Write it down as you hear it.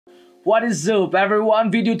What is up, everyone?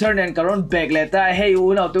 Video turn and karon back leta. Hey,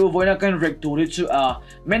 una tu voina kan rek tu ri chu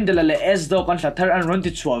Mendal le S do kan thathar an ron ti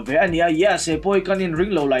chwa ve ania yes e poi kan in ring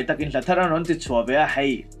lo lai takin thathar an ron ti chwa ve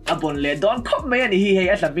hey abon le don khop me ani hi hey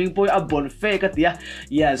atlaming poi abon fe ka tia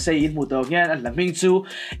yes say in mu to ngan atlaming chu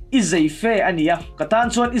izai fe ania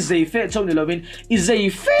katan chon izai fe chong ni lovin izai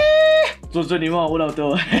fe chu ni mo una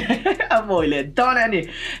tu amoi le don ani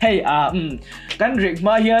hey kan rek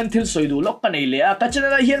ma hian thil soi du lok kan ei le ka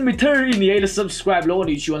channel hian mi in the subscribe lo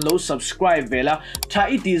ni chuan lo subscribe vela tha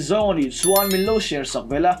iti zone chuan min lo share sak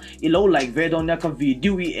vela I lo like ve don na ka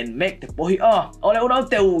video and make the boy all I want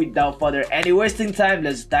to without further any wasting time,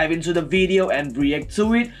 let's dive into the video and react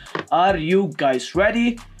to it. Are you guys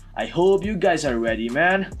ready? I hope you guys are ready,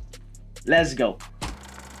 man. Let's go.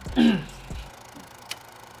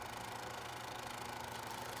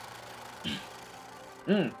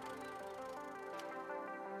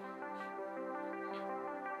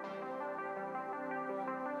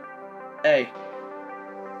 Hey,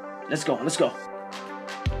 let's go, let's go.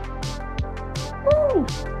 Woo!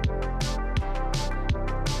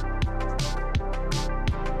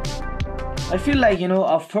 I feel like, you know,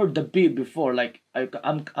 I've heard the beat before. Like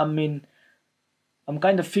I'm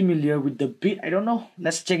kind of familiar with the beat. I don't know.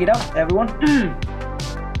 Let's check it out, everyone.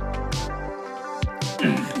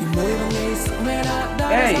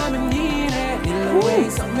 Hey.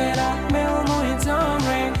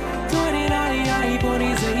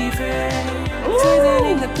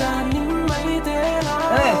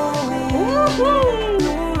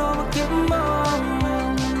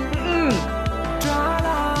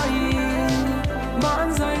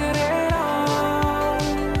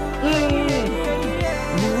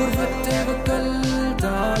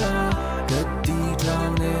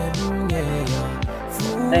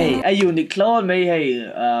 Hey, a unique clone may hey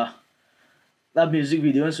the music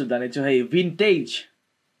video sudah itu hey vintage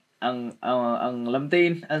ang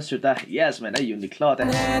lamtin ang sudah yes man a unique clone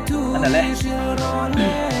ano le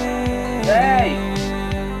hey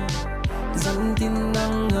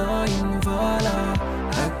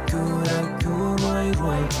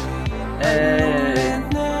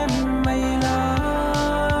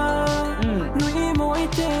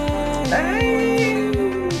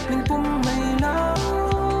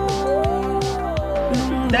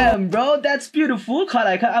damn, bro, that's beautiful. Khá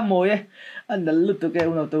lại khá amo ye. Anh đã lướt từ cái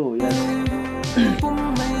uno tu yes.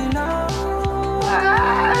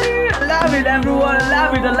 I love it, everyone. I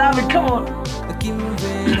love it. I love it. Come on.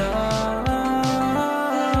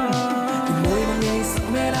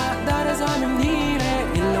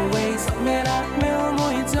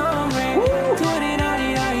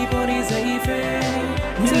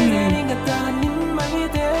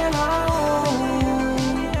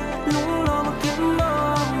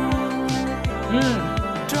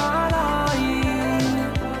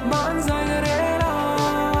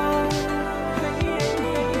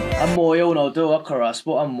 Amoy uno to a chorus,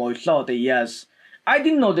 but amoy thought yes. I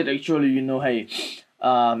didn't know that actually, you know, hey,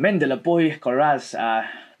 Mendal boy chorus,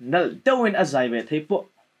 doing as I bet, hey, put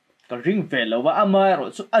the ring fellow,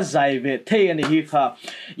 amaro, so as I bet, hey, and he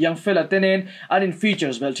young fella tenen, and in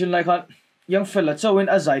features, well, like young fella, so when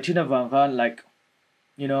as I tinavang, like,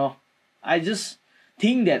 you know, I just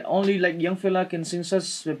think that only like young fella can sing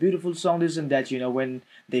such a beautiful song, this and that, you know, when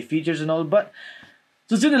they features and all, but.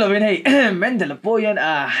 So soon enough, hey, Mendal boy and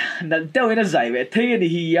not doing a zai, tell you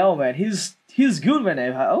he yell man, he's good man.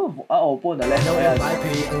 Oh, pon the land.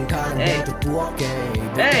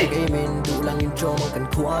 Hey,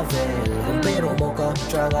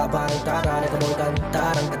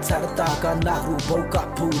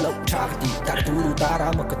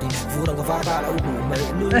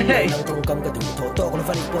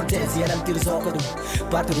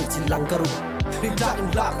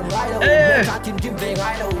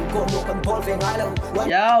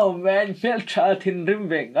 yo man, Meltratin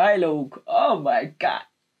Rimbe, I look. Oh my god.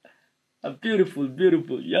 A beautiful,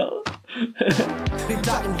 beautiful, yo.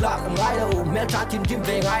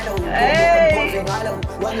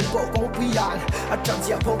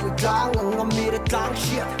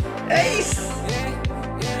 Hey.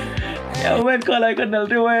 Yo man, có lại con nào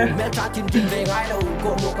tiêu em.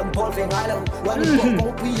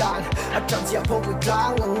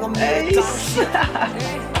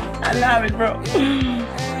 I love it, bro.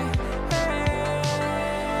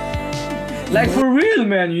 Like for real,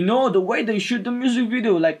 man, you know, the way they shoot the music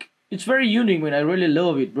video, like, it's very unique, man. I really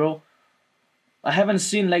love it, bro. I haven't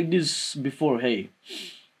seen like this before, hey.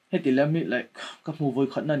 Hey, let me, like, like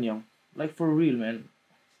for real, man.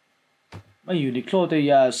 My unique clothes,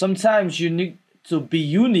 yeah. Sometimes you need to be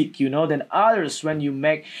unique, you know, than others when you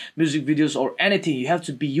make music videos or anything. You have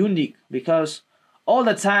to be unique because all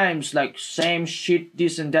the times like same shit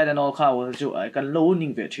this and that and all how chu I kan lo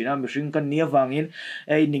ning ve thina mi ring kan nia wangin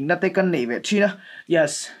ei ning na te kan nei ve thina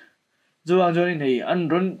yes zuang joni nei an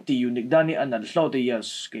ron ti unique dani an al hlo te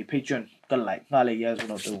yes ke patron kan like nga le yes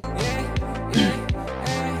no tu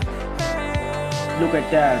look at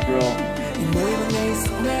that bro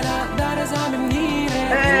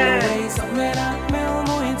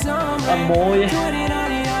amoy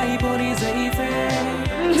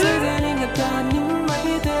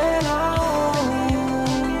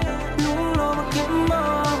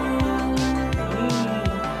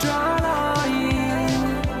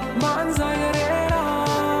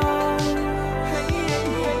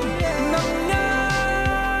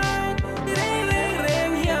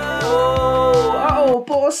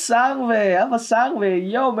I'm a sang way.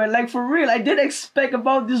 Yo man, like for real, I didn't expect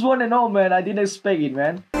about this one and all man. I didn't expect it,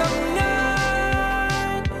 man.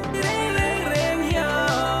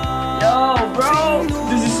 Yo bro,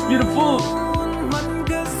 this is beautiful.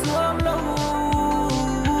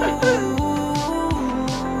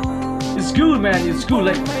 It's good man, it's good,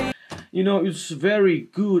 like you know, it's very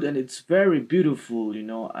good and it's very beautiful, you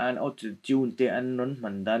know, and auto tune te anon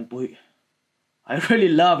mandan boy. I really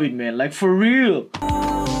love it man, like for real.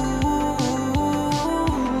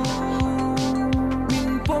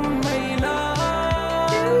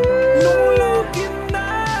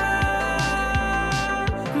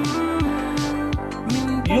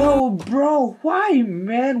 Yo, bro, why,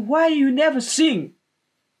 man? Why you never sing?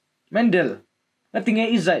 Mendal, nothing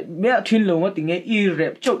is like me twin long, nothing is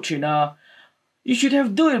rap china. You should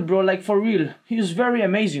have do it, bro. Like for real, he's very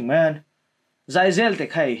amazing, man. Zaizel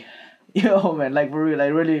hey, yo, man, like for real, I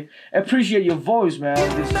really appreciate your voice, man.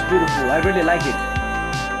 This is beautiful. I really like it.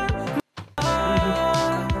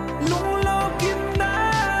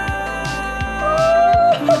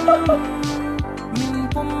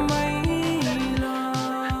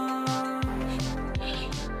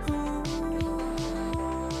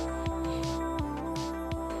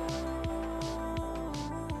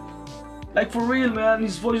 Like for real, man,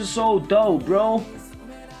 his voice is so dope, bro.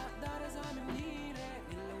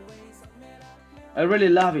 I really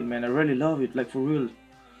love it, man. I really love it, like for real.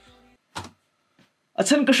 A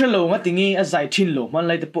chan ka shalo nga tingi a zai thin lo man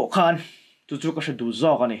lai te po khan tu chu ka shadu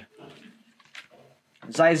zo ka ni.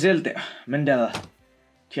 Zai zelte Mendal.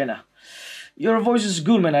 Tiena. Your voice is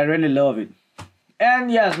good, man. I really love it. And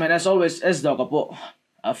yes, man, as always, as Dawg po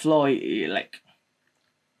a flow like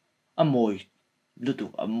a moy.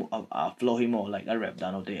 Lutu a flow himo like a rap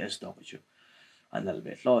down the as Dawg with you. A little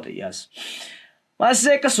bit low yes.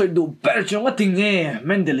 Masek ka so do better chung ating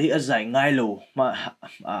Mendal he azai ngai lo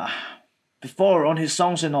before on his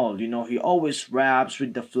songs and all, you know, he always raps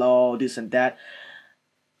with the flow, this and that.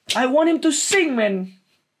 I want him to sing, man,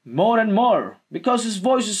 more and more because his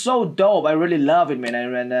voice is so dope. I really love it, man.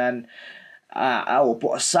 And I will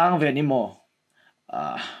put a song anymore.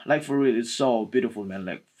 Like for real, it's so beautiful, man.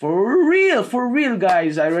 Like for real,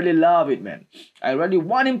 guys. I really love it, man. I really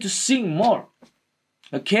want him to sing more.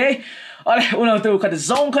 Okay? Alright, unang tu kada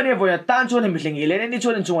zong kanya boya tan chuan him hling ile ni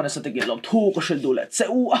chuan chuan sa tege lom thu ko shil du let se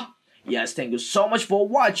u. Yes, thank you so much for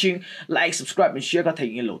watching. Like, subscribe and share ka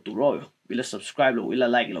thing lo tu ro. Wila subscribe lo, wila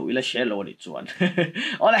like lo, wila share lo ni chuan.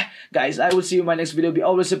 Alright, guys, I will see you in my next video. Be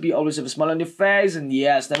always happy, always have a smile on your face, and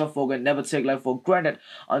yes, never forget, never take life for granted.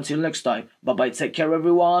 Until next time, bye bye, take care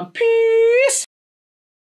everyone. Peace.